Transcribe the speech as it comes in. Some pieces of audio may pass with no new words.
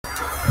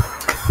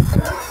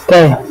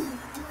Okay,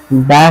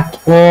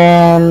 back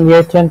in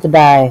Your Turn to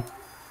Die.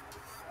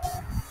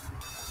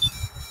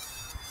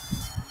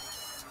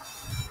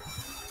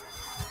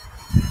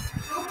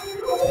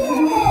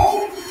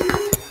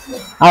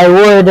 I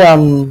would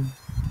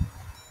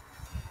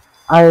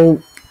I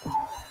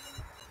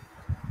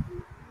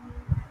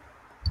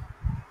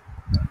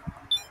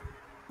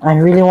I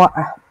really want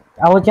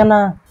I was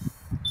gonna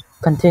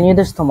continue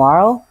this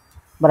tomorrow,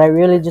 but I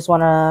really just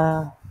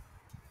wanna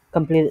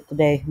complete it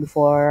today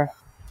before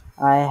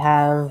I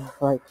have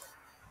like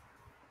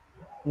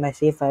my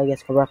save file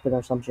gets corrupted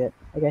or some shit.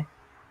 Okay,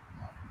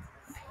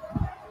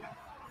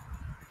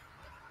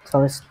 so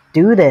let's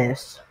do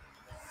this.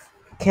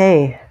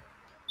 Okay.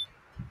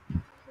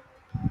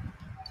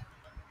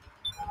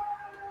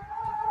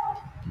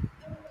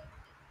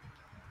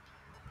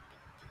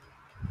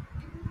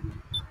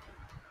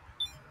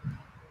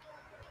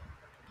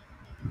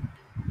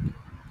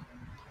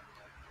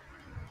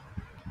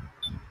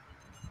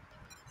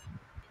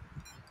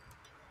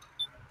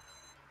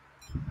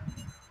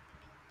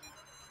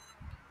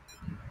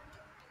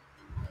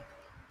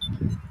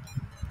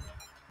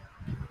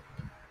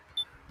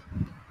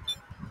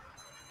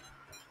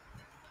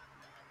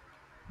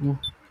 Mm.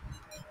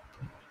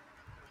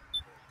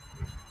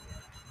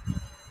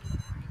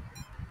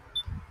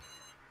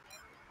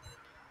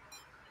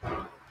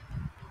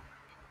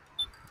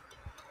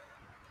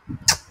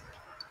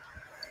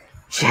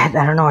 Shit,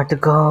 I don't know where to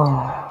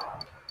go.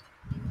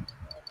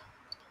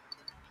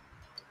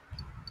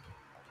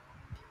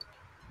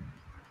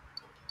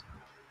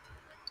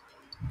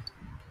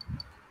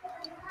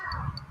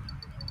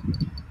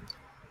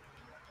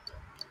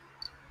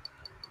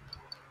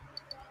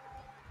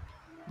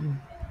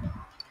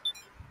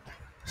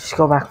 Just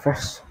go back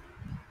first.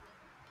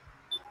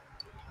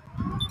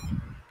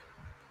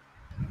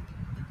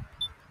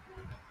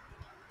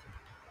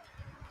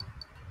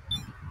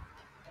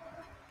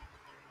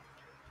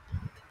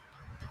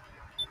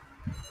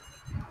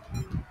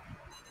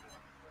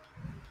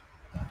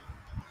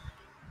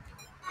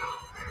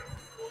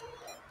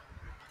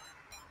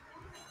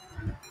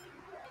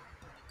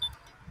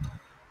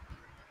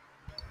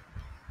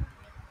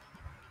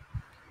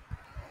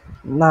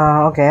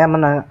 No, okay, I'm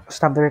gonna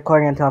stop the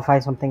recording until I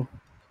find something.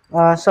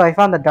 So I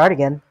found the dart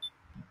again.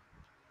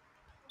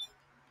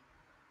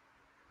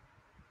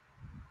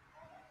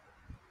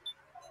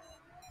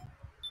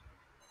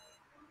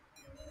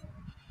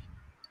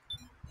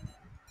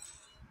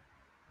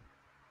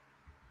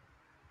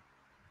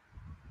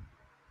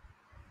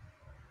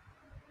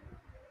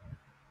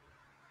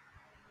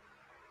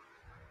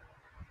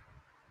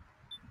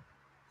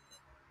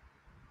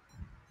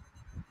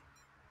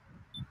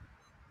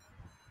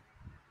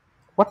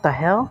 What the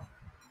hell?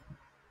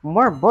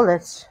 More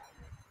bullets?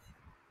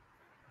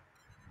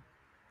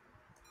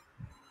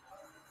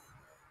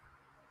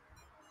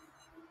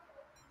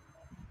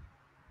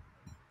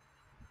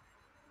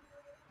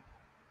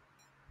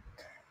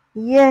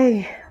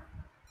 Yay!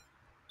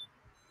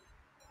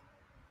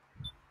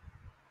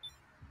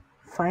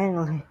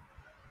 Finally.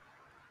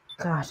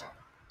 God.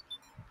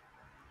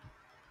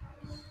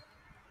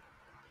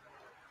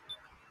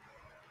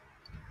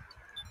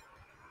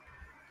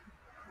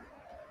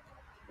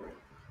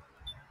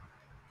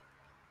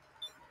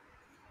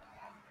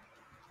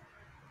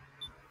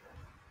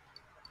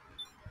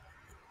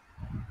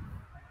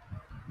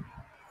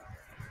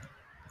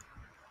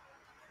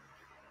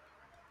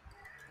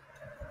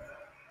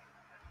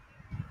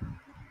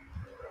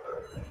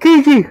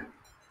 KG!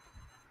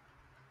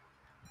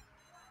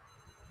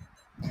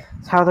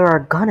 How there are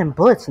gun and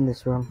bullets in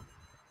this room.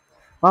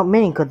 What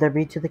meaning could there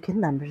be to the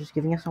kidnappers just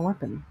giving us a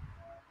weapon?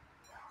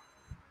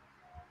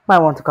 Might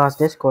want to cause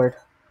discord.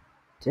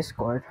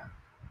 Discord?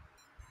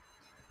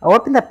 A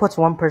weapon that puts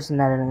one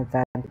person at an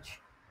advantage.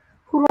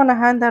 Who'd want to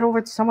hand that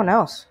over to someone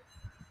else?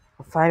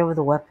 A fight over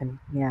the weapon.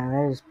 Yeah,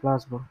 that is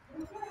plausible.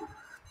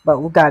 But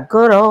we got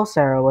good old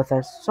Sara with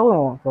us, so we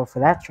won't go for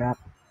that trap.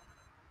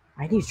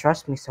 Why do you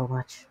trust me so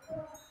much?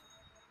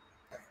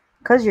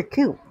 'Cause you're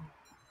cute.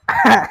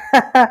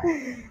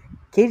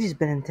 Cage's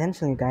been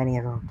intentionally guiding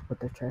everyone to put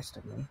their trust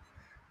in me.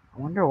 I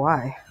wonder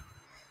why.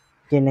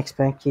 Didn't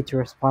expect you to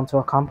respond to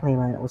a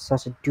compliment with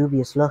such a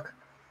dubious look.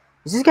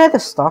 Is this guy the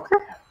stalker?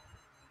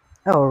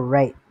 Oh,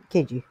 right.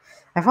 KG.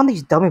 I found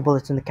these dummy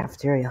bullets in the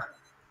cafeteria.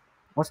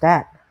 What's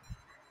that?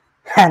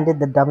 Handed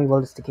the dummy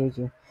bullets to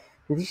KG.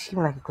 Do these seem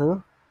like a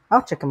clue?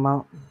 I'll check them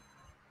out.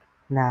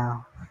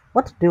 Now,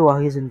 what to do while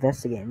he's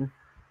investigating?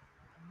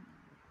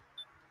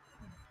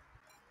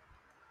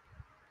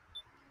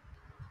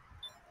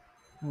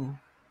 Hmm.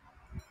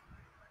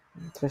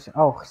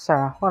 Oh,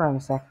 Sarah, hold on a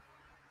sec.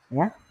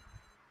 Yeah?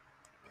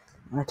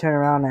 I turn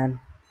around and...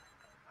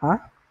 Huh?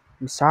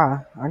 I'm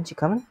Sarah. Aren't you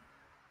coming?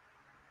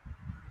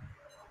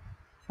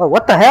 Wait,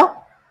 what the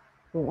hell?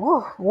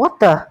 Whoa, what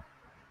the?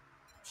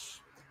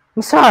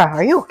 I'm Sarah,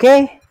 are you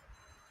okay?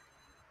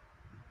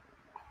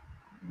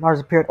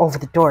 Mars appeared over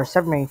the door,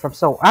 separating from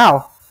so.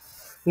 Ow!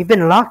 We've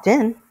been locked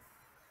in.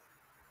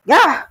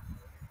 Yeah!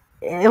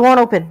 It won't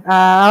open.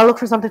 I'll look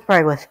for something to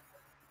pry with.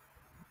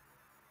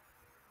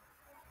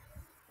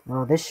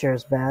 Well, this sure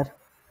is bad.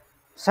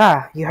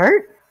 Sara, you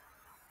hurt?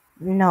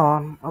 No,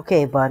 I'm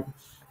okay, but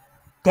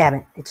damn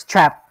it, it's a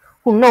trap.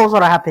 Who knows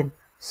what'll happen?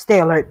 Stay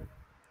alert.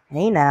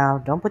 Hey now,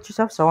 don't put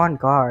yourself so on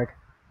guard.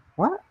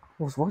 What?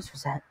 Whose voice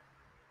was that?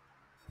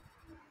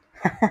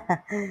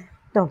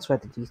 Don't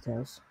sweat the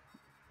details.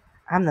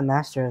 I'm the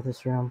master of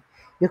this room.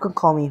 You can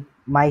call me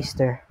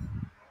Meister.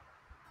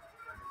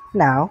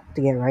 Now,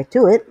 to get right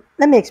to it,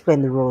 let me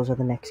explain the rules of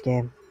the next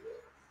game.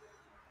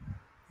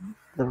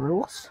 The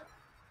rules?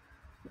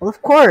 Well,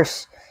 of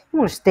course. You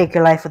want to stake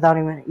your life without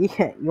even you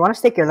want to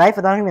stake your life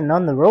without even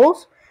knowing the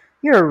rules?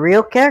 You're a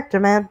real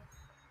character, man.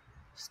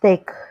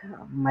 Stake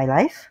my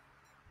life?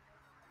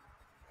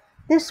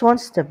 This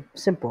one's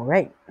simple,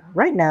 right?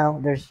 Right now,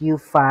 there's you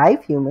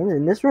five humans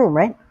in this room,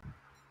 right?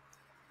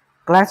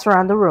 Glance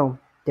around the room.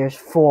 There's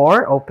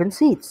four open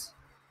seats.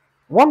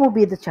 One will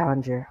be the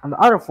challenger, and the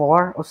other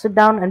four will sit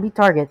down and be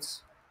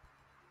targets.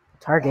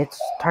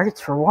 Targets? Targets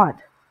for what?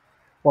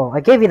 Well, I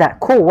gave you that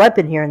cool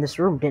weapon here in this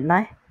room, didn't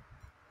I?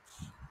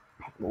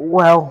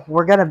 Well,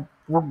 we're gonna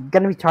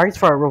be targets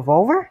for a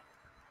revolver?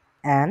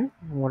 And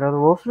what are the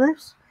rules for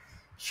this?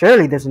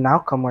 Surely there's an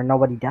outcome where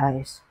nobody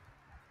dies.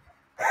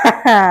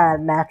 Haha,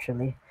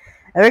 naturally.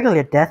 A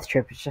regular death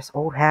trip is just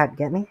old hat,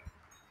 get me?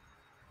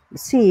 You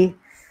see,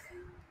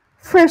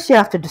 first you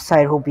have to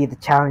decide who'll be the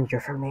challenger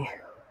for me.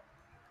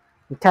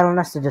 You telling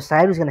us to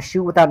decide who's gonna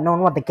shoot without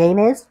knowing what the game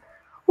is?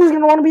 Who's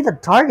gonna want to be the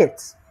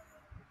targets?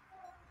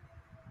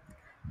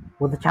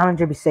 Will the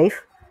challenger be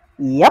safe?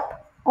 Yep.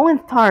 Only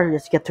the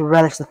targets get to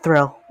relish the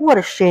thrill. What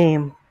a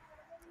shame.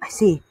 I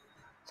see.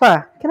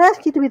 Sarah, can I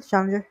ask you to be the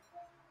challenger?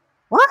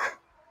 What?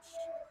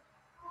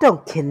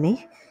 Don't kid me.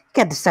 You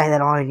can't decide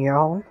that all on your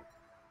own.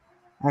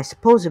 I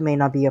suppose it may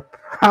not be a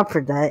proper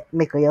to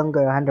make a young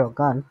girl handle a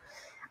gun.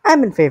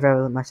 I'm in favor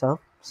of it myself.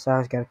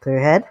 Sarah's got a clear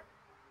head.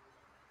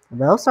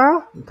 Well,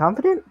 Sarah, you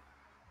confident?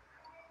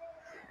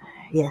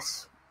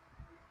 Yes.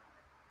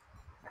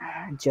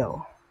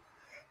 Joe.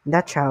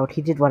 That child,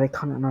 he did what I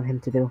counted on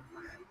him to do.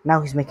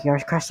 Now he's making a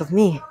request of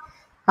me.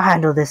 I'll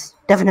handle this,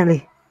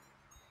 definitely.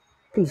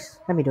 Please,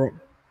 let me do it.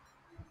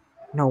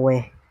 No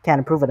way.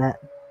 Can't approve of that.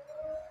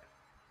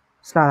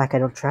 It's not like I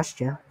don't trust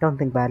you. Don't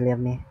think badly of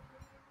me.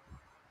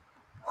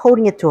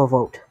 Holding it to a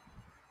vote.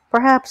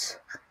 Perhaps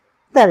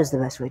that is the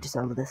best way to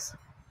settle this.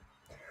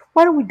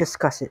 Why don't we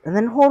discuss it and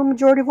then hold a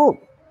majority vote?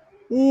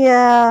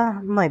 Yeah,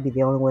 might be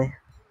the only way.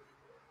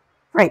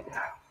 Right.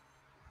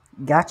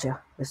 Gotcha.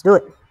 Let's do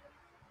it.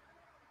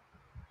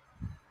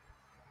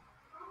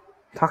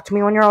 Talk to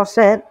me when you're all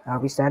set. I'll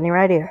be standing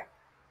right here.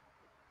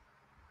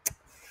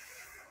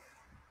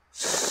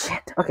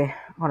 Shit. Okay,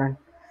 hold on.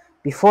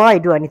 Before I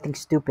do anything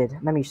stupid,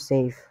 let me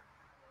save.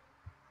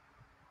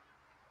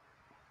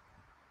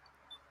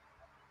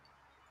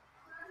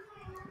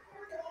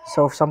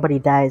 So if somebody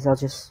dies, I'll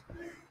just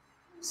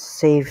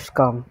save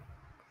scum.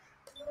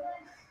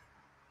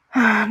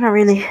 Not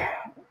really.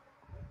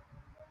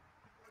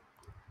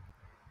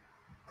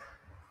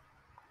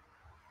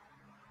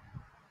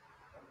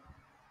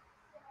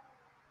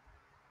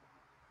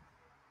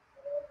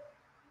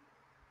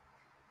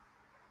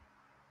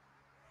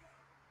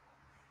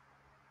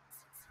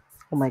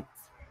 Oh my.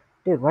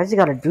 Dude, why's he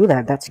gotta do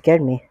that? That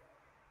scared me.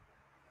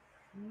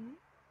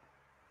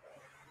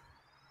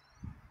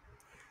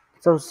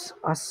 So,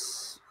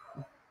 us.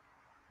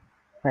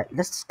 Right,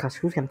 let's discuss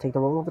who's gonna take the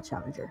role of a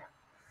challenger.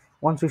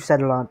 Once we've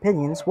settled our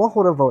opinions, we'll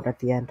hold a vote at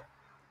the end.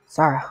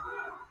 Sarah,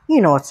 you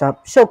know what's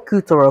up. Show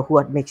Kutaro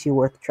what makes you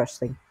worth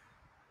trusting.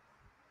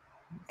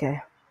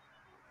 Okay.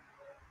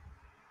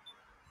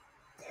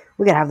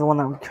 We gotta have the one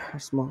that we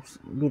trust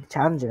most be the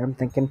challenger, I'm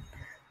thinking.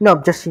 No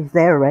objections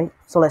there, right?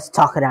 So let's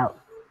talk it out.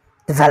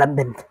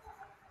 Development.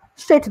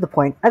 Straight to the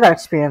point. I got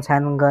experience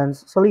handling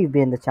guns, so leave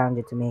being the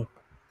challenger to me.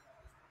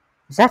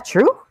 Is that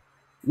true?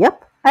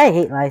 Yep. I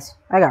hate lies.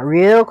 I got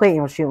real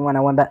acquainted with shooting when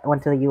I went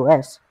to the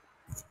U.S.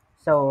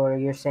 So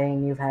you're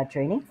saying you've had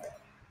training?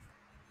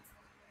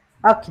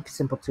 I'll keep it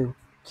simple too.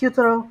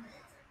 Kyutaro,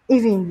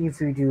 even if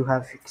you do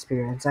have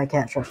experience, I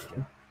can't trust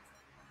you.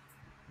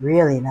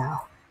 Really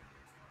now?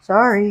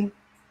 Sorry.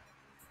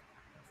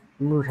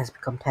 The mood has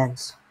become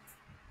tense.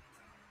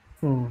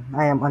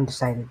 I am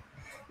undecided.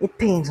 It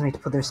pains me to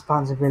put the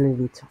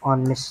responsibility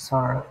on Miss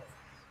Sara.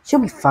 She'll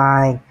be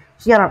fine.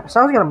 Sarah's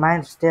got a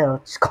mind still.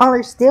 Just call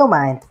her Steel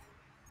Mind.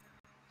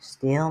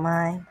 Steel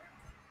Mind?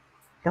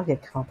 Don't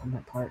get caught on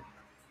that part.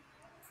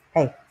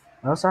 Hey,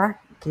 well, Sarah,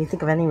 can you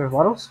think of any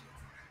rebuttals?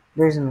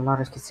 There isn't a lot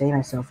I could say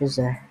myself, is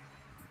there?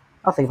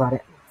 I'll think about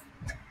it.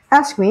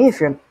 Ask me if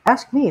you're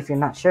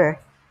not sure.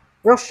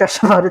 We'll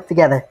stress about it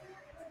together.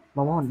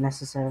 But won't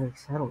necessarily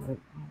settle it.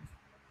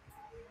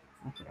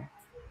 Okay.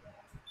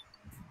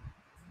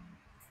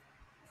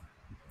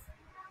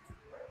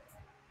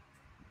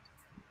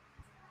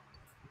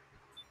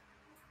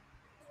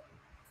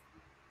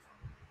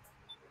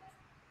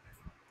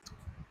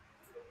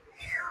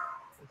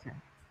 Okay.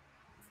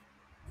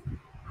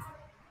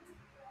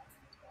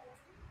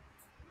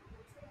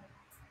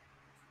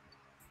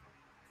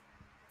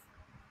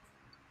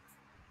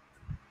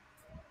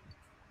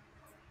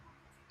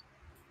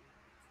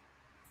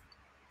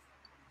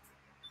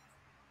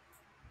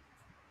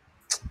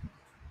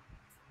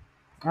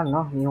 I don't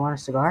know. You want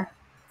a cigar?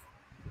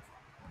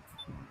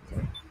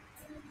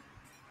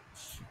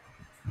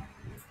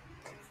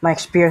 My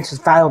experience is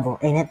valuable,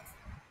 ain't it?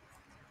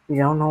 We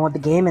don't know what the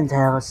game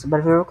entails, but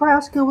if it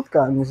requires skill with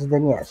guns,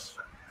 then yes.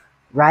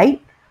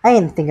 Right? I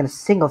ain't thinking a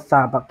single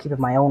thought about keeping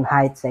my own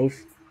hide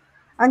safe.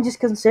 I'm just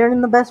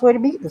considering the best way to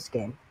beat this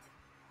game.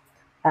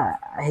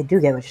 I do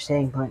get what you're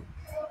saying, but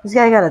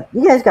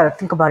you guys gotta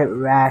think about it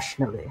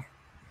rationally.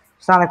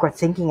 It's not like we're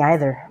thinking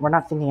either. We're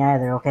not thinking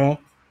either, okay?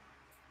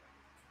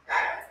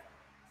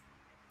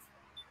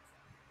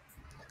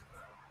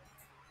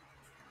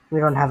 We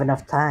don't have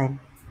enough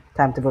time.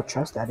 Time to build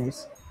trust, that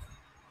is.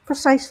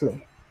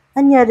 Precisely.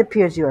 And yet it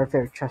appears you are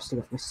very trusting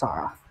of Miss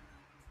Sara.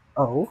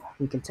 Oh,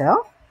 you can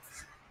tell?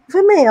 If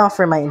I may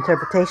offer my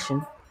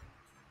interpretation,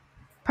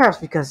 perhaps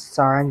because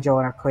Sara and Joe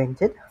are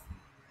acquainted,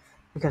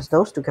 because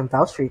those two can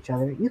vouch for each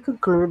other, you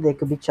conclude they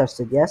could be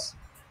trusted, yes?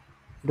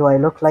 Do I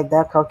look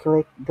that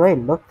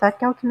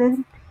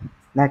calculated?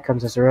 That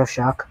comes as a real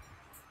shock.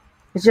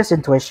 It's just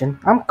intuition.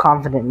 I'm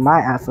confident in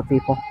my alpha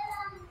people.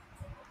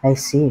 I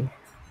see.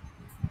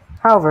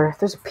 However,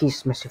 there's a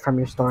piece missing from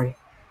your story.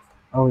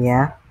 Oh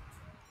yeah?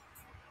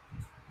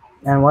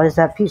 And what is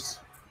that piece?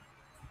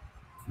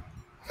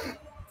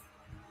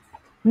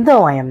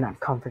 Though I am not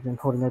confident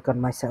holding a gun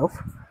myself.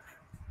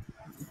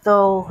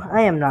 Though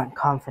I am not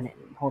confident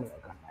in holding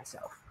a gun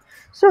myself.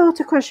 So it's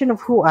a question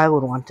of who I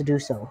would want to do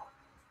so.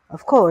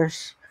 Of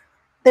course,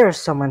 there is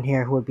someone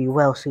here who would be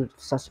well suited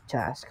to such a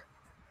task.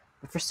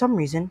 But for some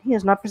reason, he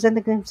has not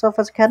presented himself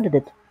as a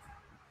candidate.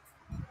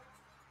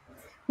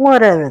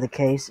 Whatever the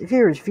case, if he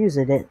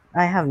refuses it,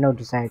 I have no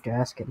desire to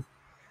ask him.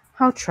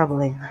 How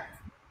troubling.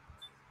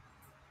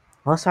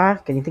 Well,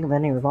 Sarah, can you think of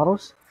any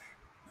rebuttals?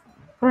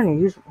 Who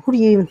do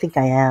you even think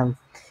I am?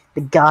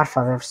 The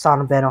godfather of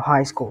San Beno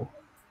High School.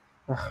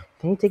 Ugh,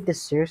 can you take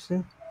this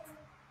seriously?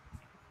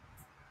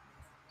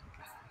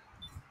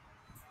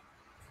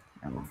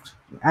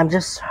 I'm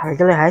just a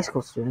regular high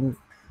school student.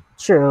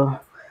 True.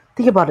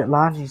 Think about it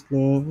logically.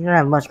 You don't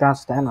have much ground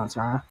to stand on,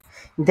 Sarah.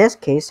 In this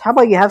case, how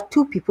about you have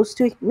two people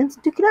duke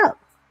it out?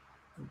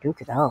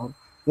 Duke it out?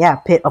 Yeah,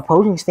 pit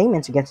opposing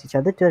statements against each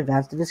other to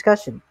advance the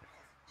discussion.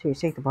 So you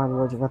take the bar the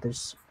words of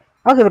others.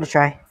 I'll give it a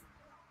try.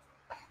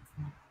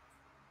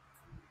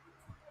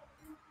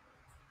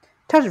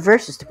 Touch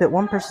verses to pit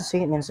one person's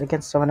statements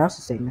against someone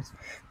else's statements.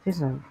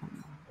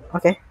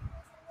 Okay.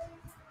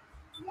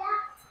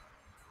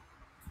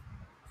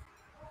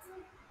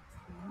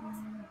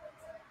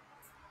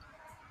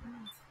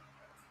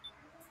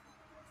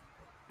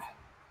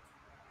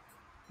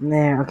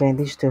 There, okay,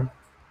 these two.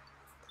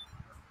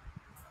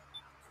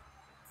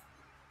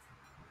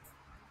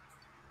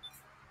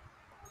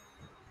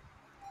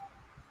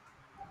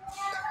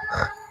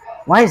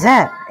 Why is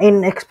that?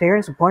 Ain't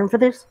experience important for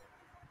this?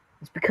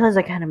 It's because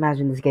I can't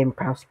imagine this game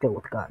crowd skill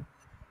with a gun.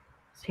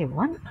 Say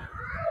what?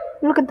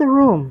 Look at the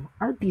room.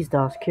 Aren't these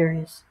dolls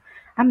curious?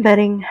 I'm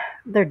betting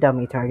they're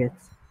dummy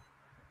targets.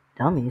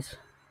 Dummies?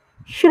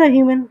 Shoot a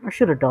human or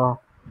shoot a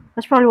doll?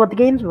 That's probably what the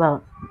game's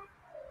about.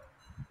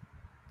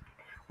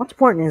 What's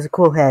important is a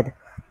cool head.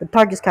 The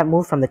targets can't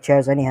move from the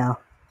chairs anyhow.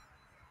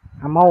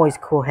 I'm always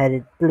cool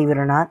headed, believe it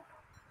or not.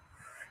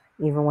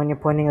 Even when you're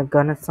pointing a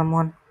gun at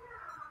someone.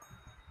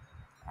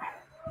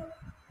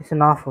 It's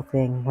an awful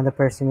thing when the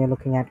person you're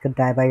looking at could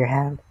die by your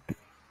hand.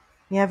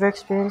 You ever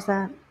experienced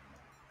that?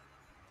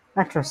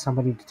 I trust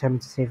somebody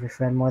determined to save your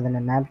friend more than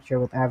an amateur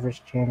with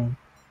average training.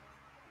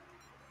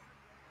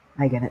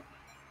 I get it.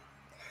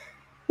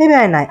 Maybe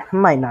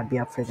might not be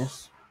up for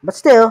this. But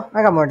still,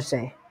 I got more to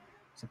say.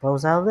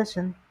 Suppose I'll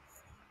listen.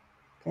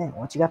 Okay,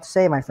 what you got to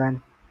say, my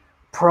friend?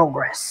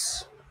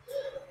 Progress.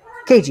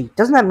 KG,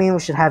 doesn't that mean we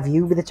should have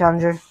you be the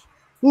challenger?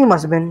 You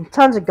must have been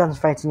tons of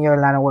gunfights in your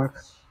line of work.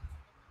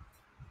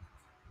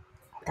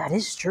 That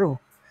is true.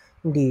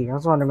 Indeed, I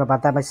was wondering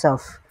about that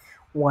myself.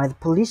 Why the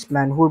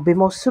policeman who would be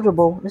most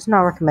suitable is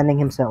not recommending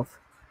himself.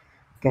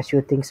 Guess you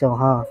would think so,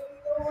 huh?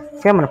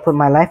 If I'm gonna put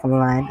my life on the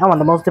line, I want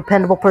the most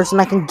dependable person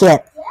I can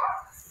get.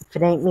 If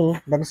it ain't me,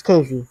 then it's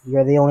Casey.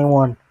 You're the only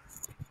one.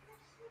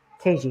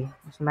 Casey,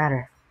 what's the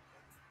matter?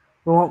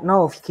 We won't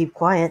know if you keep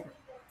quiet.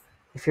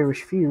 If you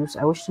refuse,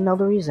 I wish to know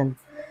the reason.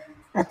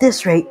 At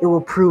this rate, it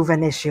will prove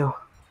an issue.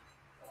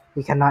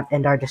 We cannot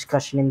end our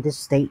discussion in this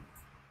state.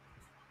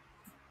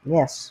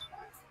 Yes.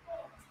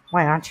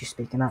 Why aren't you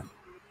speaking up?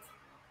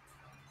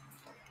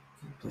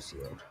 Proceed.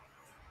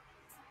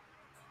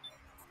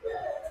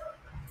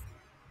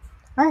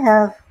 I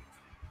have.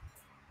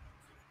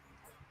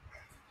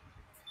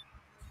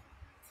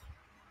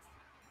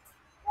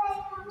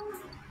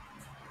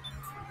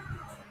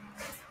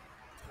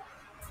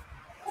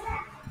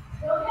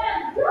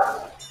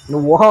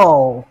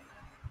 Whoa.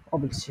 I'll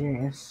be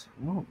serious.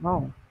 No,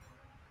 no.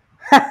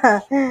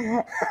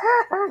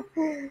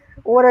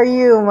 What are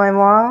you, my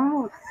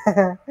mom?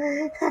 That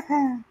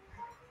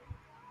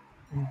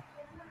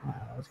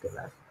was good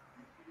laugh.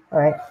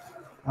 Alright,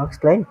 I'll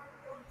explain.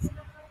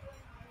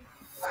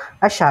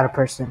 I shot a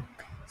person.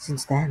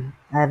 Since then,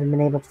 I haven't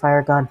been able to fire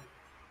a gun.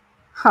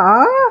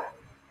 Huh?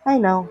 I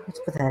know, it's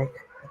pathetic.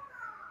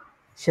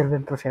 Should have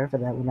been prepared for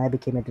that when I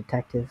became a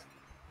detective.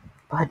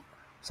 But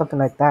something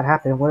like that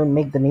happened wouldn't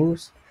make the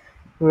news.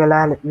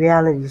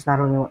 Reality is not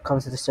only what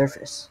comes to the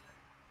surface.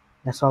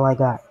 That's all I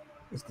got,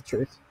 is the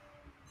truth.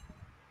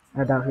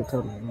 I doubt he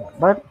told me more.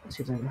 But,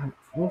 she's like,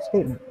 new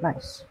statement.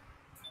 Nice.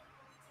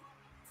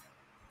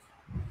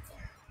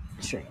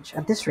 Strange.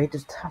 At this rate,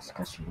 this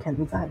discussion can't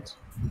be bad.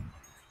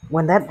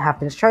 When that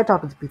happens, try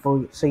talking to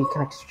people so you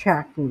can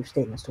extract new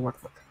statements to work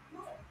with.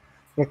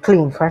 You're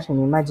clean, fresh, and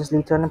you might just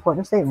lead to an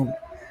important statement,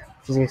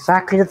 which is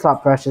exactly the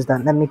thought process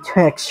that led me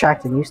to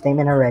extract a new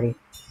statement already.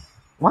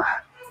 What?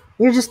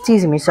 You're just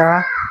teasing me,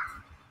 Sarah.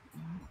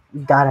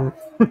 Got him.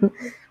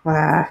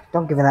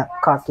 Don't give me that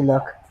cocky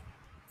look.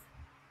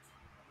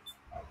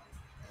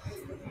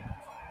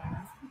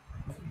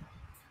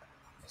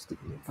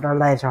 But our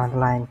lives are on the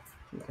line.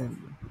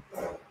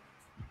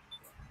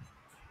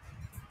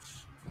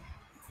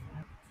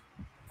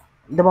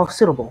 The most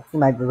suitable. You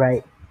might be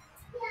right.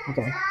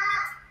 Okay.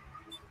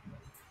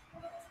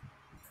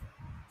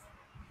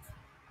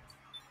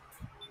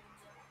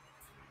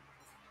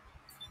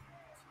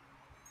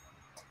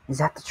 Is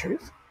that the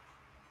truth?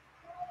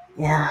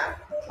 Yeah.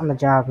 On the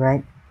job,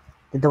 right?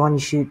 Did the one you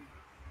shoot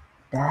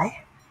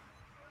die?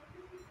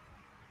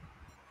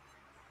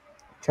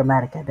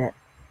 Traumatic, I bet.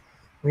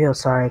 Real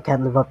sorry I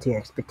can't live up to your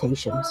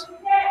expectations.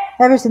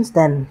 Ever since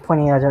then,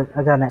 pointing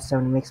a gun at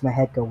someone makes my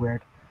head go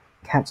weird.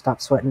 Can't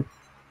stop sweating.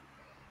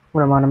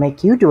 Wouldn't want to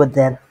make you do it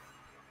then.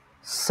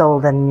 So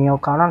then you'll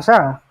count on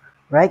Sarah.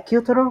 Right,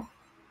 Kyutaro?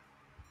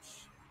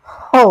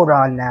 Hold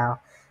on now.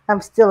 I'm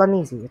still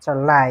uneasy. It's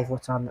our life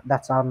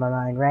that's on the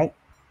line, right?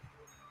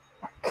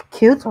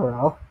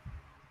 Kyutaro?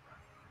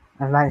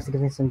 I've managed to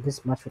convince him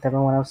this much with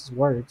everyone else's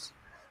words.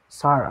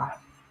 Sara.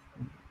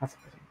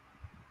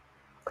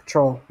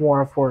 Control.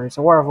 War of words.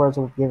 A war of words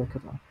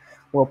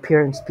will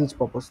appear in speech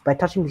bubbles. By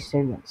touching these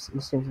statements,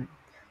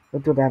 will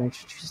do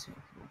damage.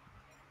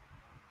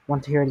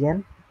 Want to hear it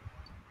again?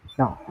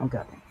 No, I'm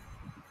good.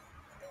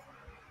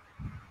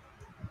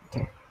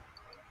 Okay.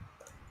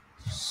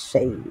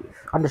 Save.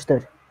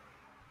 Understood.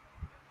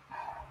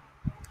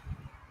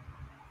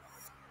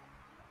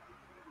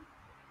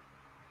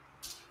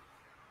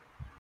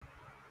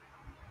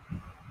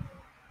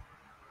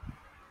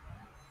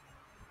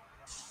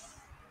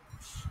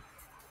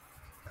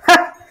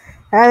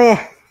 I mean,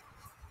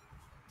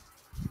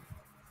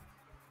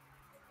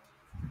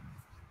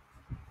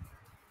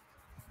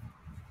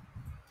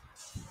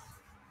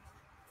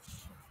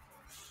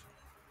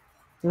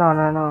 no,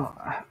 no, no.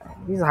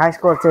 He's a high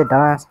score too,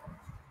 dumbass.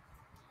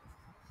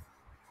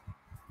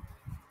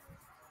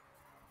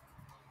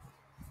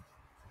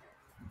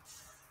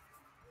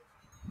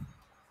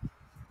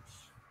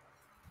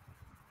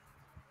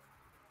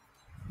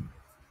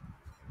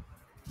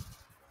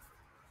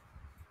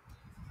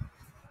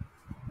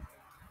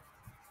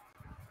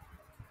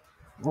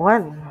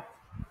 What?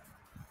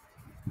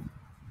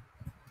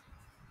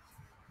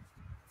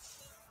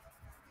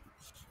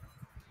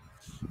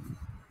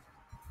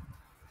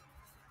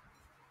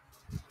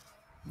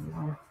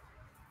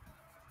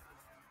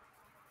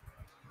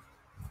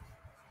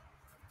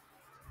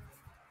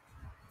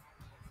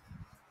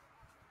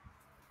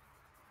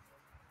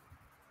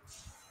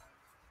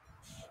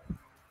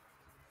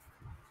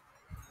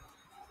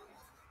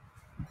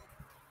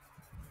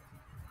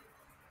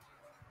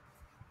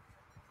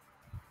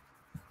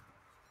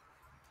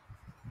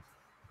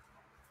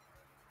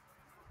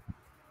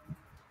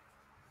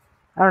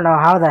 I don't know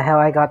how the hell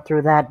I got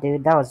through that,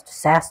 dude. That was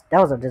disaster. That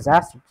was a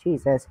disaster.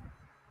 Jesus.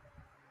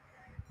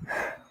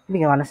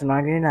 Being honest and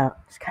arguing out,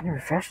 it's kind of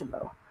refreshing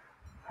though,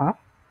 huh?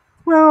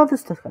 Well,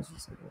 this discussion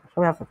is so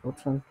we have to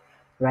focus on.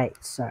 Right.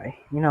 Sorry.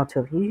 You know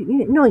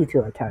you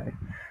two are tired.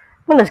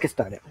 Well, let's get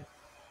started.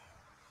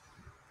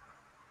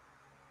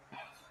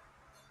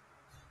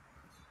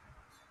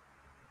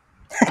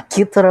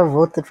 Kyutaro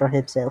voted for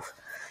himself.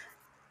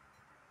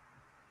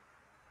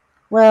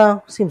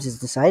 Well, seems it's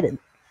decided.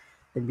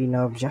 There'd be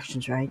no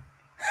objections, right?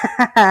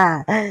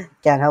 Can't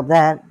help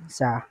that.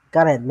 So,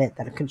 gotta admit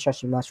that I couldn't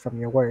trust you much from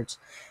your words.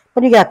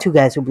 But you got two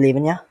guys who believe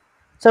in you.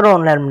 So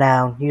don't let them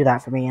down. You do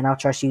that for me, and I'll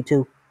trust you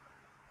too.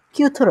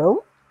 Kyutaro?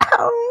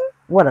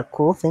 What a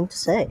cool thing to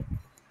say.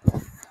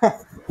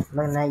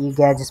 Looking at you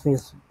guys just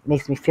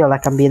makes me feel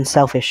like I'm being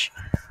selfish.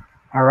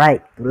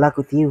 Alright, good luck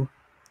with you.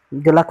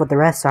 Good luck with the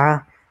rest,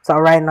 Sarah. It's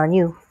all riding on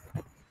you.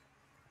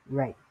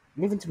 Right.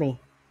 Leave it to me.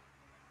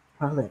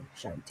 Well then,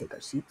 shall we take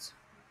our seats?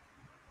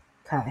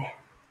 Kai.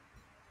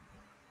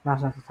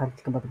 Now's not the time to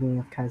think about the meaning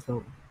of Kai's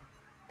vote.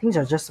 Things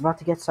are just about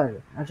to get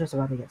started. Okay?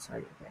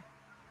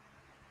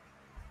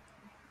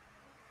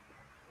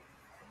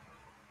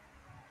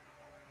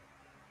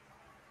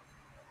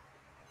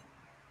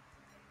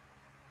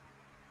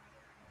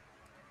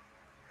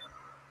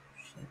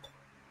 Shit.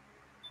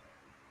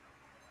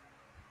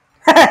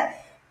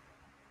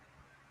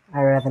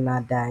 I'd rather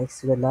not die,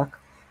 so good luck.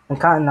 I'm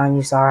counting on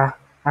you, Sarah.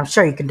 I'm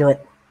sure you can do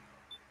it.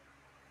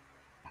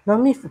 No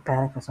need for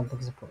panic when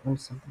something's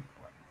important.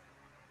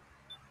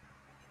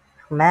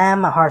 Man,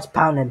 my heart's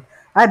pounding.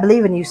 I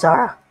believe in you,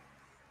 Sarah.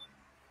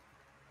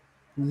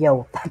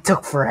 Yo, that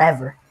took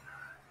forever.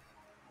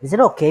 Is it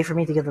okay for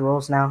me to get the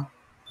rolls now?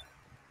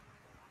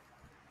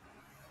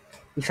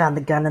 You found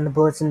the gun and the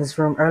bullets in this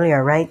room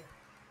earlier, right?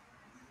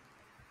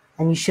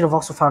 And you should have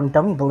also found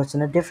dummy bullets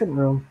in a different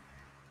room.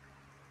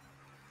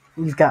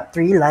 You've got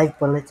 3 live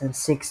bullets and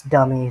 6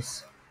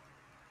 dummies.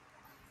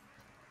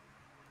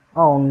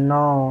 Oh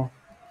no.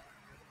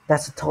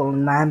 That's a total of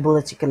 9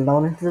 bullets you can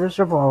load into this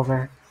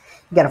revolver.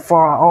 You gotta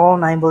fire all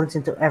 9 bullets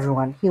into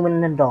everyone,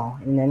 human and doll,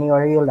 in any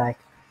order you like.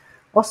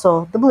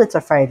 Also, the bullets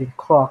are fired in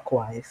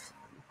clockwise.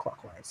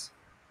 Clockwise.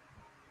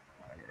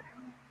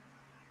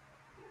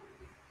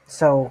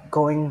 So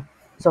going,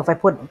 so if I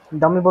put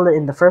dummy bullet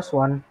in the first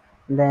one,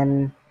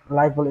 then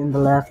live bullet in the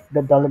left,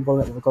 the dummy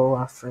bullet will go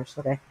off first.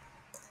 Okay.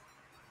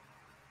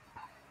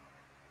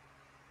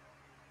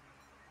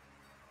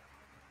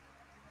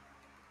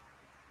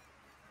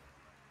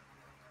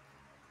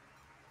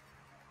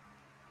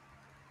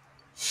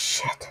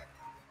 Shit.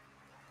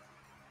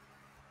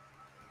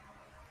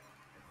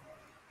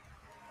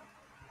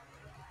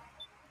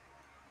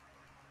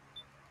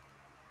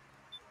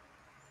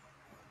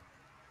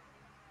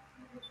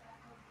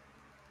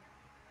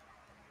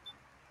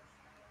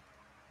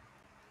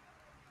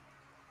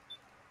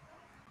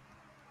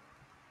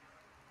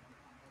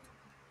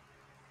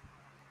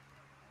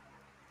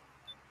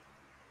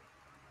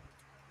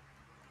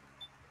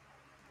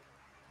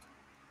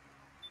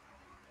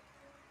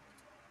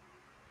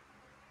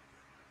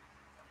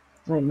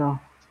 Wait, no.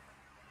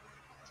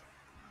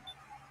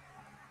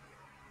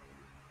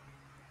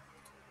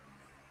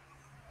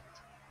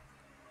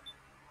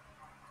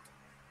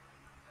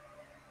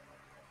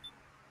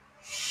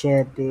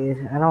 Shit,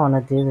 dude. I don't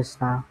want to do this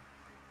now.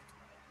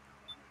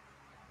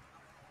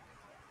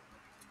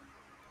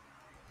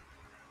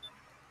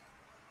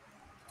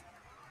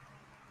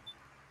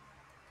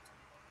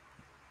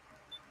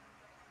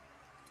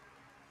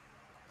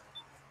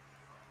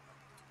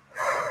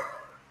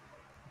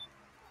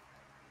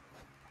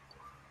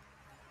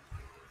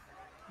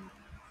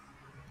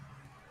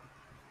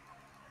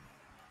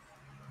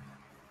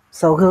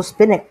 So he'll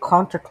spin it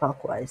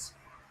counterclockwise.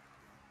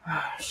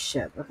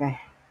 Shit, okay.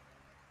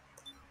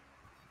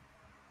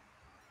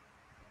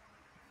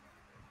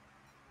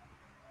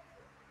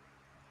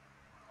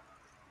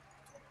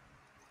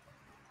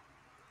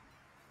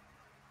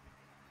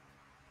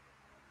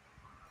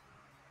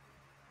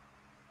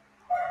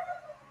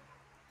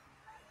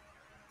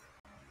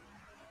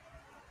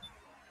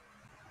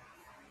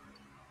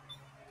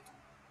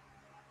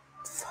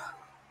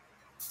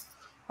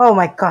 Oh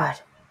my god.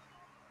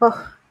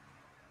 Oh,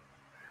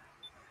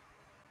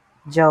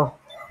 Joe.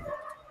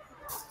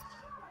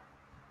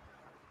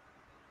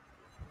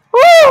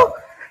 Woo!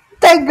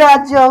 Thank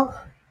God, Joe.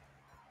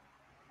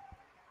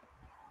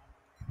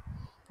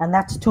 And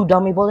that's 2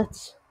 dummy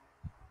bullets.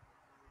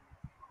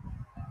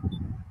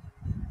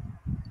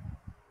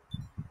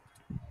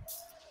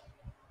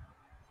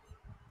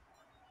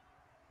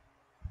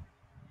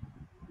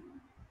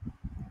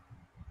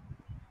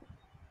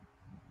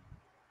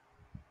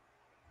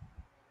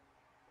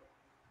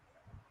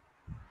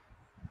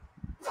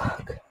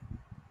 Fuck.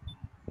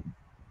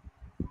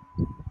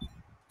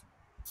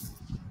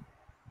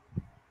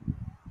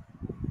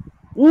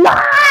 No!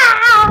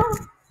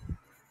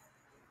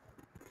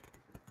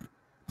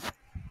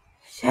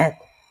 Shit.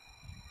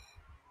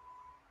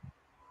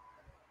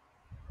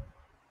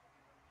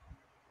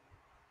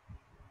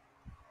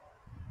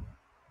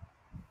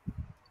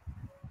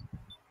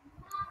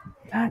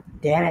 God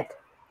damn it.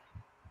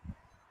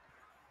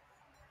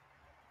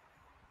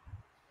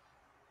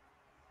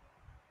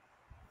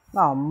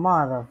 Oh,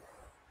 mother.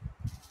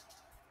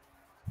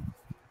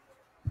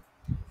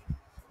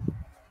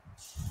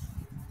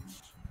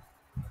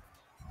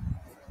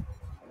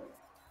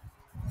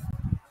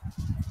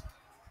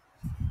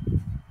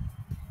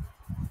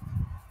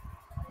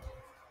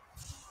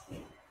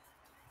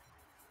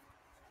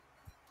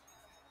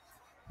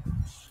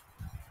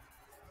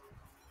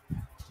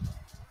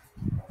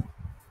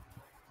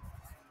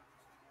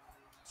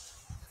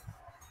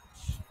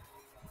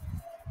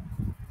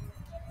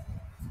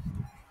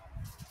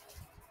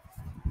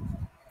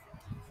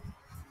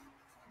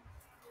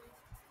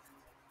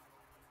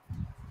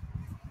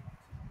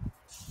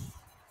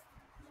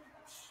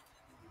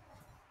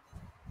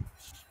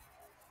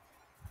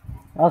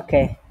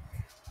 Okay.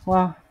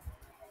 Well,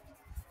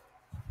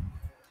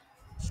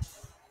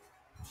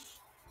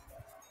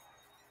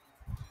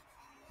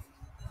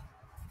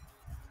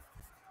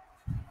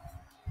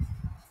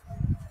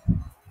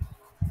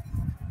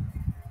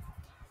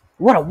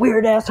 what a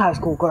weird ass high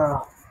school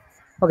girl.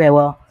 Okay,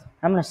 well,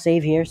 I'm gonna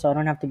save here so I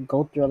don't have to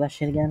go through all that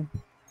shit again.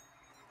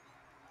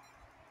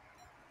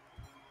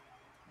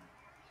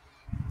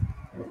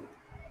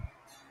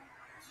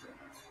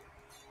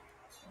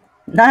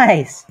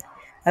 Nice!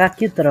 I got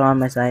Kyutaro on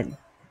my side.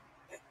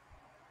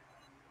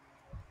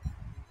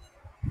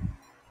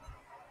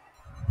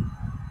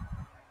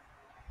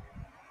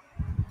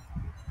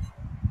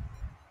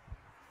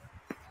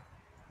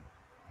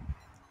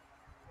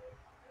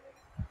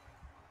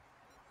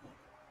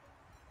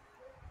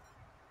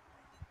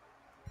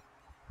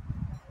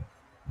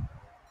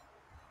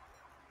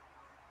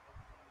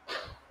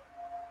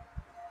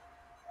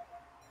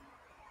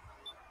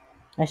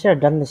 I should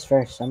have done this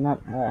first. I'm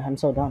not. I'm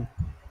so dumb.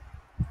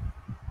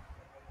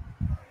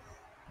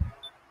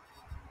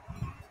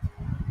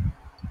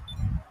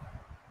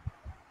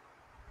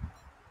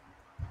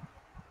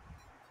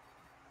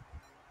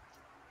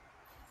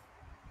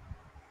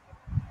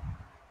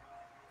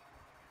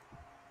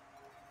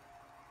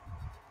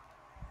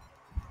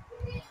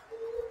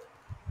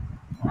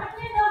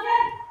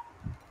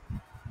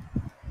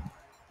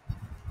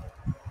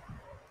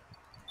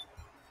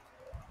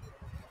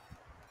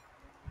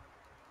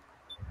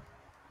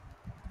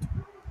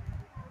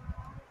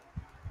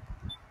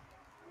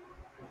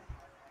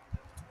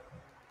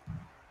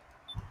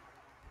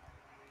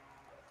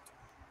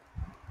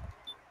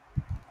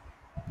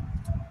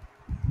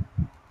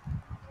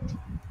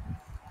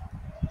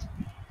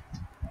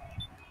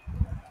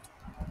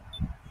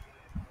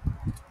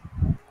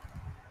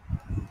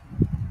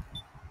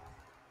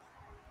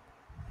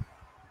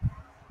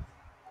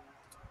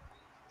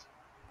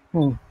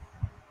 Hmm.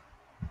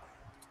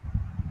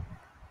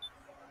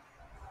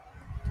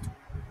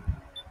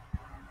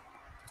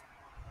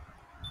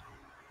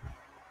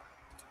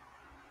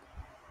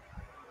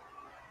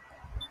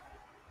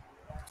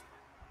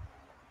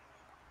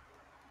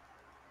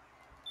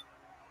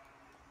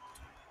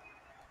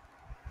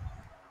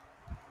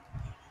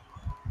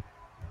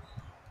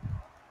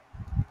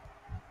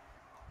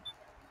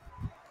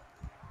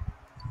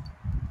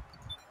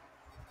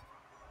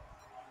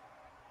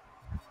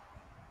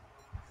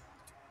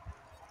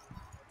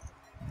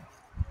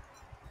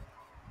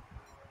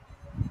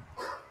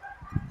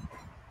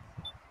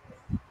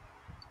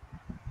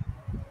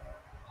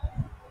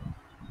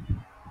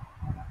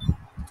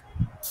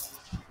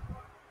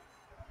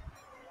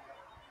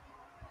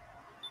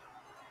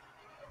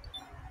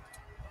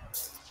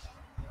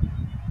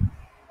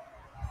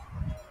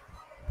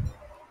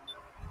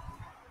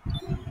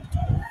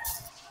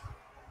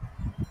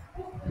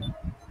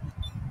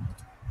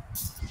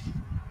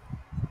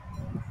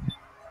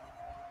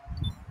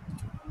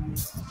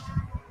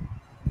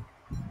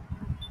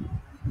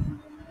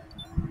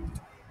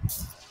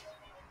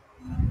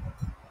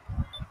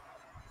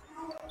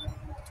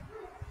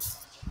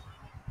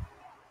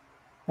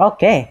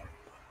 Okay.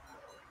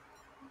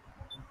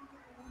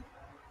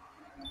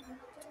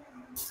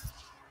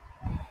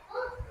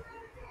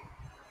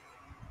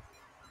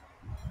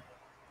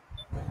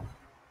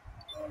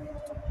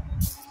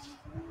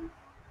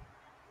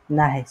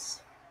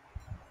 Nice.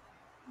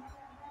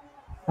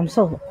 I'm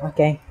so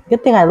okay.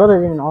 Good thing I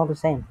loaded in all the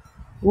same.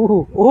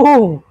 Ooh,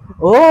 ooh,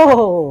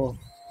 oh,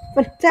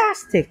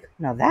 fantastic!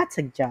 Now that's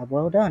a job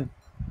well done.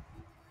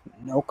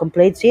 No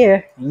complaints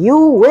here. You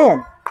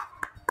win.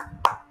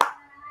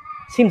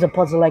 Seems a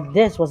puzzle like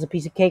this was a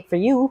piece of cake for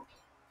you.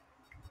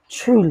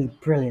 Truly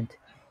brilliant.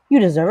 You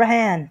deserve a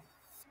hand.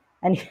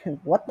 And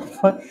what the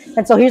fuck?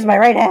 And so here's my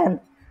right hand.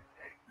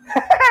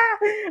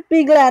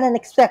 Be glad and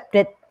accept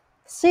it.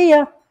 See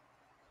ya.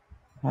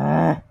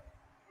 Uh,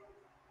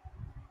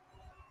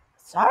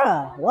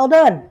 Sarah, well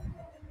done.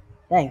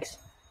 Thanks.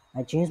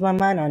 I changed my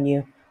mind on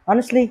you.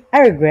 Honestly, I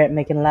regret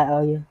making light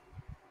of you.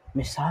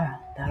 Miss Sarah,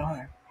 that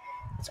arm.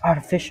 It's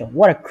artificial.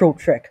 What a cruel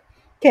trick.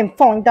 Came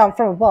falling down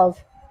from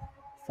above.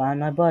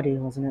 Find my buddy,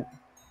 wasn't it?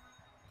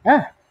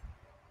 Ah,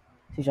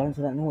 she joins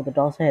with that know what the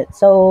doll's hit.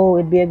 So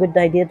it'd be a good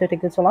idea to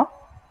take this along?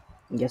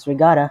 Guess we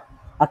gotta.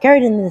 I'll carry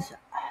it in this.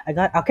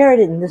 I'll carry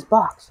it in this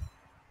box.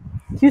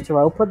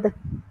 Futuro put the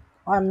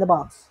arm in the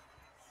box.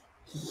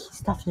 He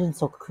stuffed it in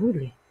so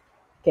crudely.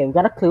 Okay, we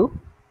got a clue.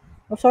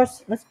 Of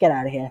sorts. Let's get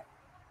out of here.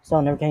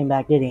 Stone never came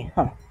back, did he?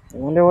 Huh. I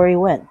wonder where he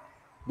went.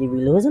 Did we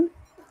lose him?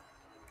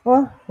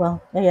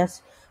 Well, I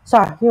guess.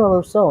 Sorry, you're a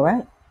little soul,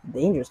 right?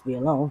 Dangerous to be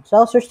alone. So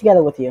I'll search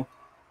together with you.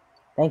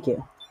 Thank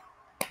you.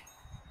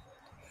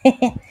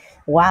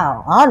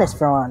 Wow, honest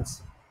for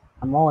once.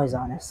 I'm always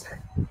honest.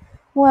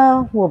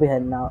 Well, we'll be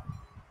heading out.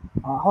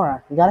 Hold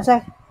on. You got a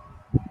sec?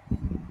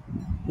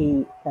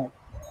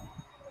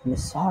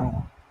 Miss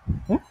Sara.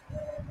 Hmm?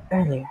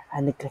 Earlier,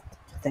 I neglected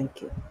to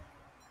thank you.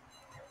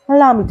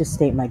 Allow me to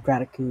state my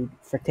gratitude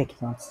for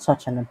taking on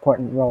such an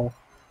important role.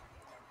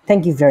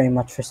 Thank you very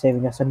much for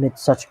saving us amid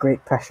such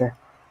great pressure.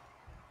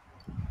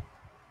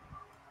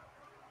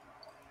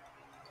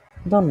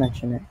 Don't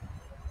mention it.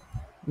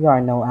 You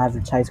are no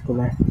average high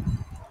schooler.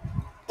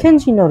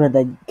 KG noted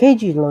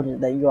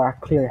that you are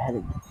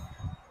clear-headed.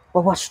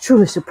 But what's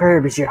truly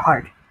superb is your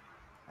heart.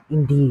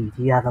 Indeed,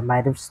 you have a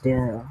mind of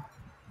steel.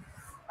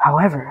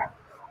 However,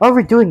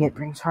 overdoing it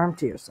brings harm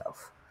to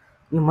yourself.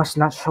 You must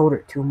not shoulder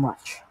it too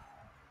much.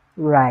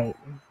 Right.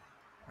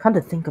 Come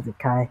to think of it,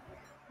 Kai.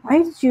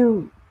 Why did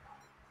you...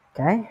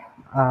 Kai?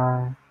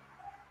 Uh,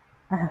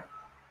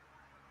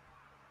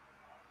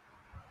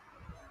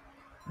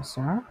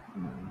 Sarah?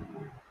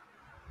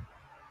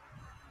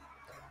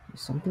 Is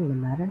something the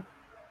matter?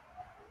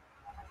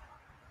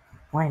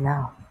 Why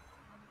now?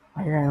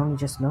 Why did I only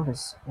just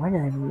notice? Why did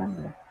I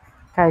remember?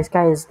 Kai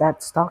is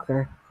that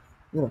stalker.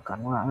 You look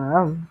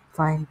unwell.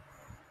 Fine.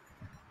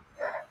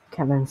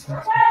 Can't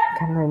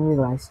even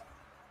realize.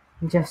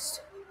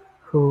 Just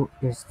who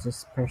is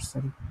this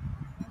person?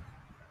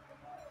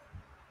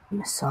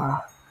 Miss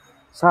Sarah.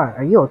 Sorry,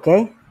 are you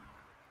okay?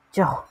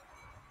 Joe,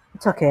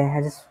 it's okay.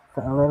 I just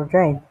felt a little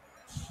drained.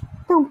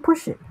 Don't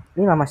push it.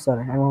 Lean on my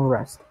shoulder and we'll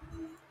rest.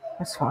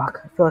 Let's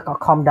walk. I feel like I'll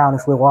calm down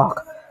if we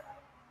walk.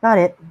 Got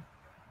it.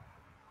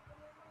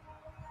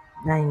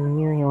 I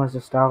knew he was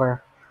a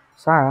stalker.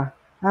 Sarah,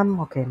 I'm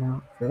okay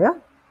now. For real?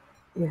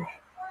 You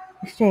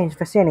exchange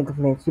for standing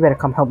complaints. You better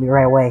come help me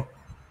right away.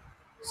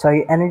 So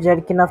you're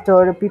energetic enough to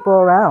order people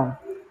around.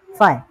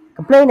 Fine.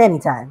 Complain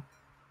anytime.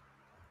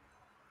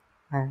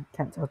 I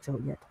can't tell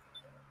Joe yet.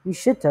 You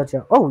should tell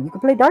Joe. Oh, you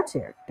can play darts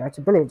here. Darts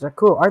and billiards are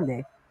cool, aren't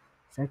they?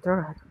 Should I throw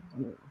it?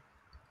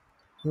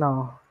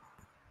 No.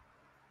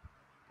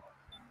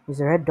 Is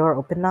the red door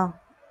open now?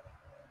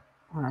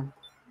 Hold on.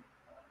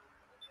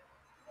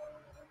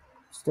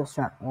 Still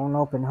shut. Won't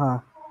open, huh?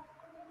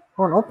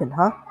 Won't open,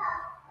 huh?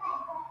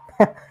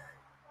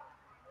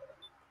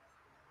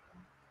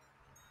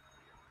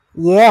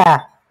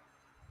 Yeah,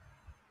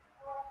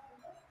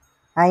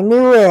 I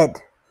knew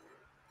it.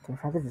 Can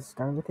I just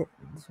start with it?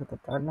 Just with the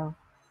dart now?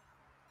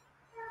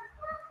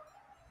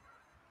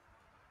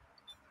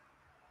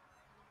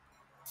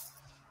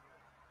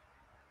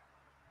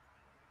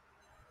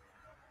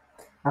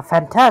 A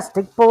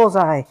fantastic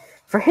bullseye.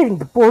 For hitting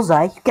the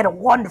bullseye, you get a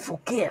wonderful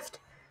gift.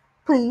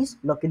 Please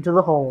look into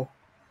the hole.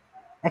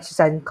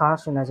 Exercising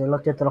caution as I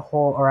looked into the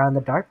hole around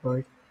the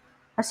dartboard,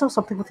 I saw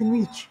something within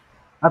reach.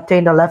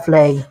 Obtained a left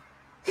leg.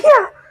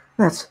 Yeah,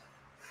 that's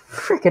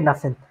freaking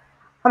nothing.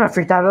 I'm not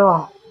freaked out at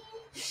all.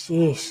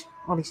 Sheesh,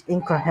 all these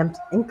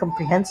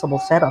incomprehensible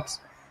setups.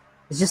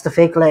 It's just a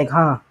fake leg,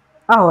 huh?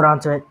 I'll hold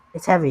on to it.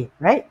 It's heavy,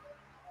 right?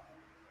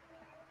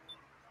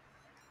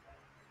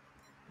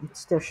 It's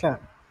still shut.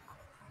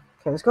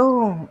 Okay, let's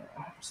go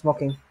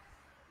smoking.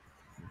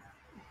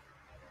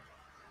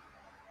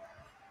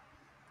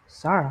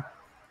 Sarah.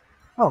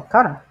 Oh,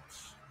 Kana.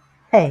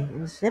 Hey,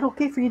 is it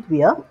okay for you to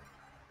be up?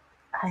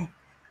 I,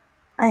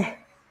 I,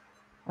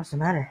 what's the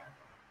matter?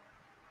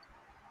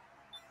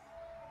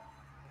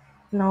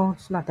 No,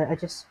 it's not that. I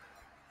just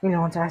really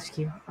want to ask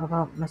you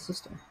about my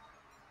sister.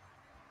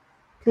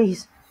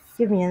 Please,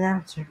 give me an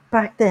answer.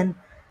 Back then,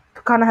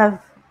 could Kana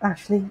have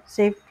actually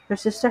saved your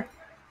sister?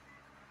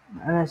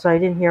 So I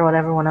didn't hear what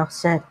everyone else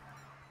said.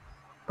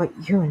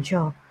 But you and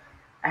Joe,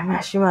 I'm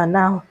Ashima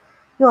now.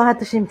 You all had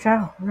the same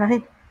trial,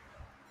 right?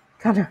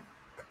 Kana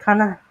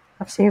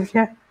have saved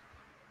her?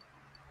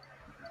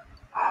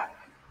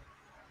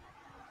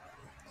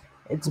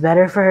 It's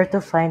better for her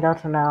to find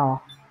out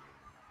now.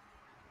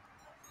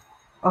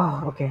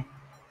 Oh, okay.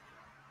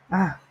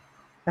 Ah,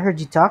 I heard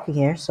you talking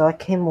here, so I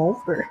came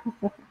over.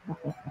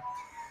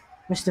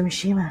 Mr.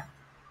 Mishima,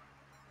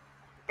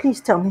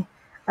 please tell me.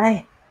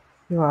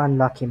 You are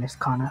unlucky, Miss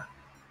Kana.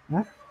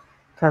 Huh?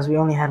 Because we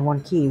only had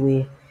one key,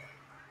 we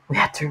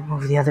had to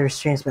remove the other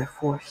restraints by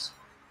force.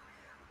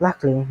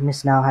 Luckily,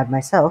 Miss Now had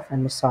myself,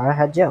 and Miss Sara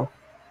had Joe.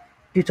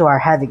 Due to our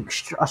having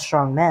a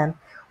strong man,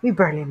 we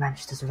barely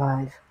managed to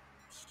survive.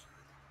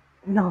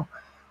 No,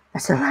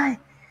 that's a lie.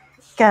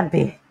 Can't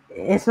be.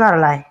 It's not a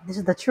lie. This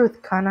is the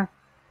truth, Kana.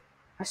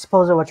 I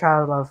suppose it was a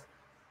trial of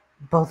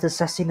both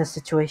assessing the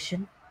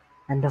situation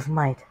and of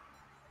might.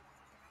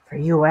 For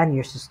you and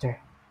your sister,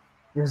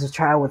 it was a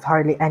trial with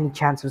hardly any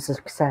chance of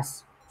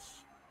success.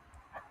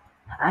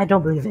 I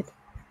don't believe it.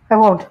 I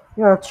won't.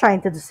 You're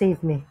trying to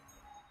deceive me.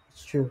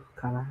 It's true,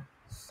 Kana.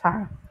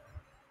 Sarah.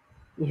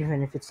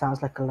 Even if it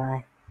sounds like a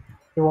lie,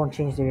 it won't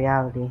change the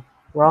reality.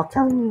 We're all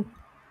telling you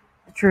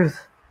the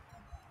truth.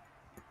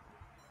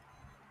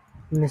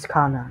 Miss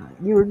Kana,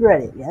 you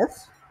regret it,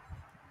 yes?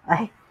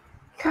 I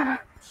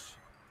Kana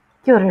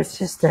killed her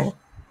sister.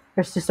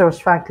 Her sister was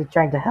frankly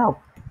trying to help.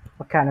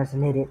 But Kana's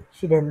an idiot.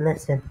 She didn't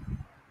listen.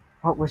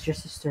 What was your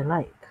sister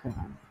like?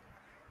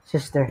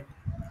 Sister.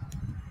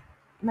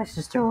 My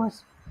sister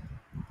was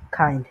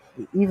kind.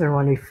 Even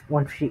when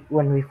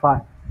we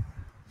fought,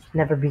 she'd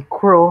never be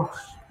cruel.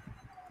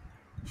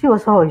 She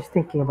was always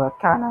thinking about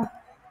Kana.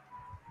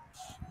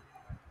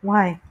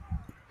 Why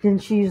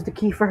didn't she use the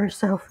key for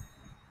herself?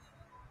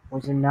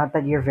 Was it not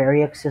that your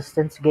very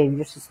existence gave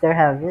your sister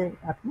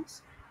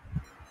happiness?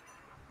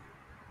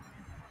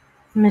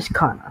 Miss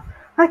Kana,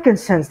 I can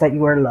sense that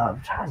you are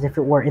loved, as if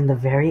it were in the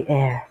very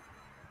air.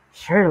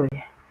 Surely,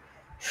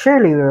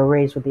 surely you were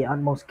raised with the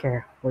utmost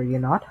care, were you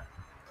not?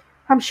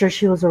 I'm sure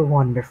she was a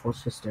wonderful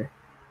sister.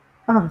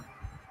 Uh,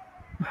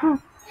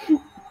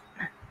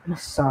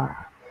 Miss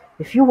Sarah,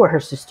 if you were her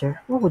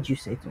sister, what would you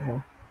say to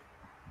her?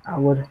 I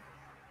would.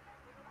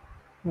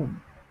 Hmm,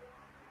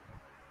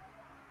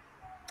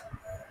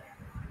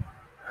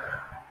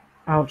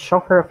 I would show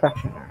her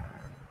affection.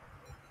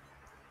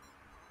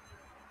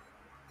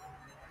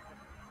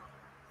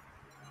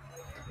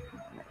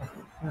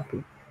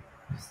 Happy.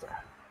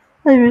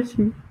 I miss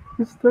you,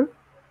 sister.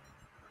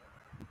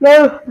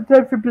 No, the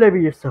time for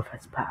blaming yourself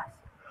has passed.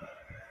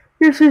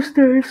 Your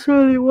sister is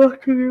slowly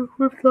watching you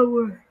with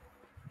someone.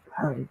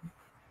 Um,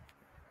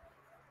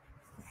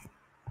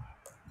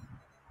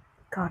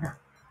 Kana.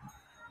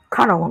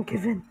 Kana won't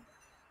give in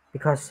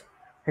because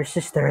her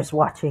sister is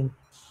watching.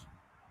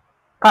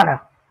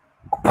 Kana.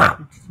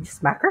 Did you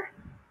smack her?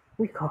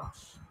 Recall.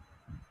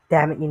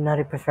 Damn it, you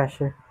nutty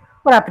professor.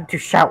 What happened to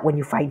shout when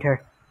you find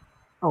her?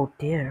 Oh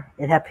dear,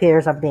 it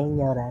appears I'm being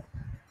yelled at.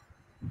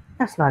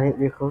 That's not it,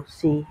 Rico.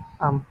 See,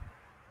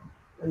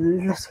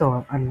 let's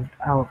go and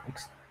I'll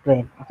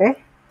explain,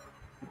 okay?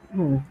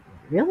 Hmm,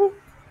 really?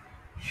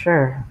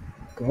 Sure.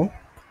 Okay.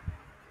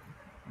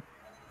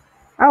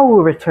 I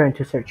will return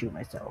to search you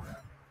myself.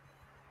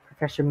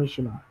 Professor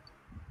Mishima,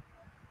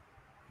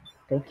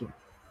 thank you.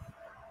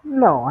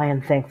 No, I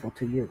am thankful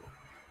to you.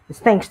 It's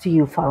thanks to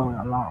you following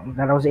along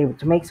that I was able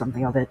to make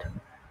something of it.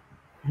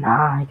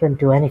 Nah, I couldn't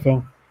do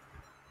anything.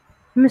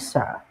 Miss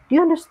Sarah, do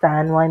you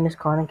understand why Miss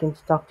Connor came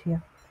to talk to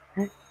you?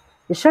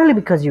 It's surely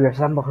because you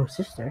resemble her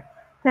sister.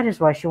 That is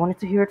why she wanted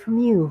to hear it from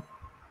you.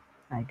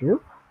 I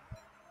do?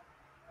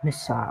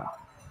 Miss Sarah,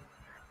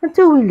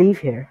 until we leave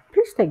here,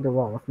 please take the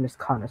role of Miss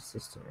Connor's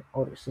sister,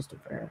 older sister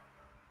for her.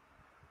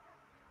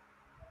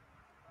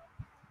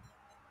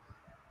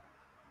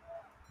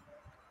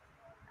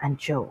 And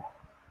Joe,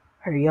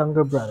 her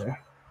younger brother.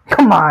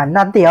 Come on,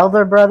 not the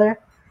elder brother?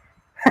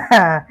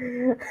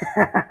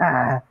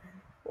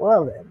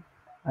 Well then,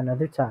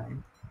 another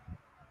time.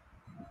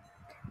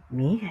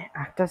 Me?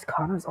 Act as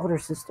Connor's older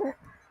sister?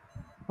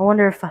 I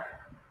wonder if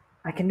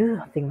I can do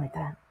a thing like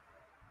that.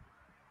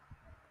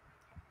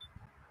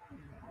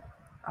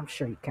 I'm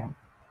sure you can.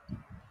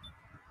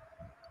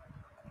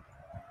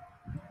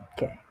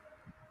 Okay,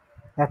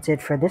 that's it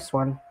for this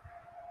one.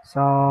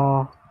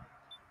 So,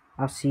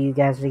 I'll see you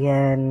guys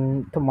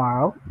again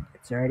tomorrow.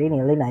 It's already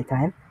nearly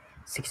nighttime,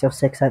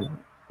 6:06 at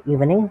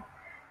evening.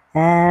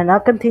 And I'll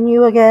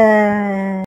continue again.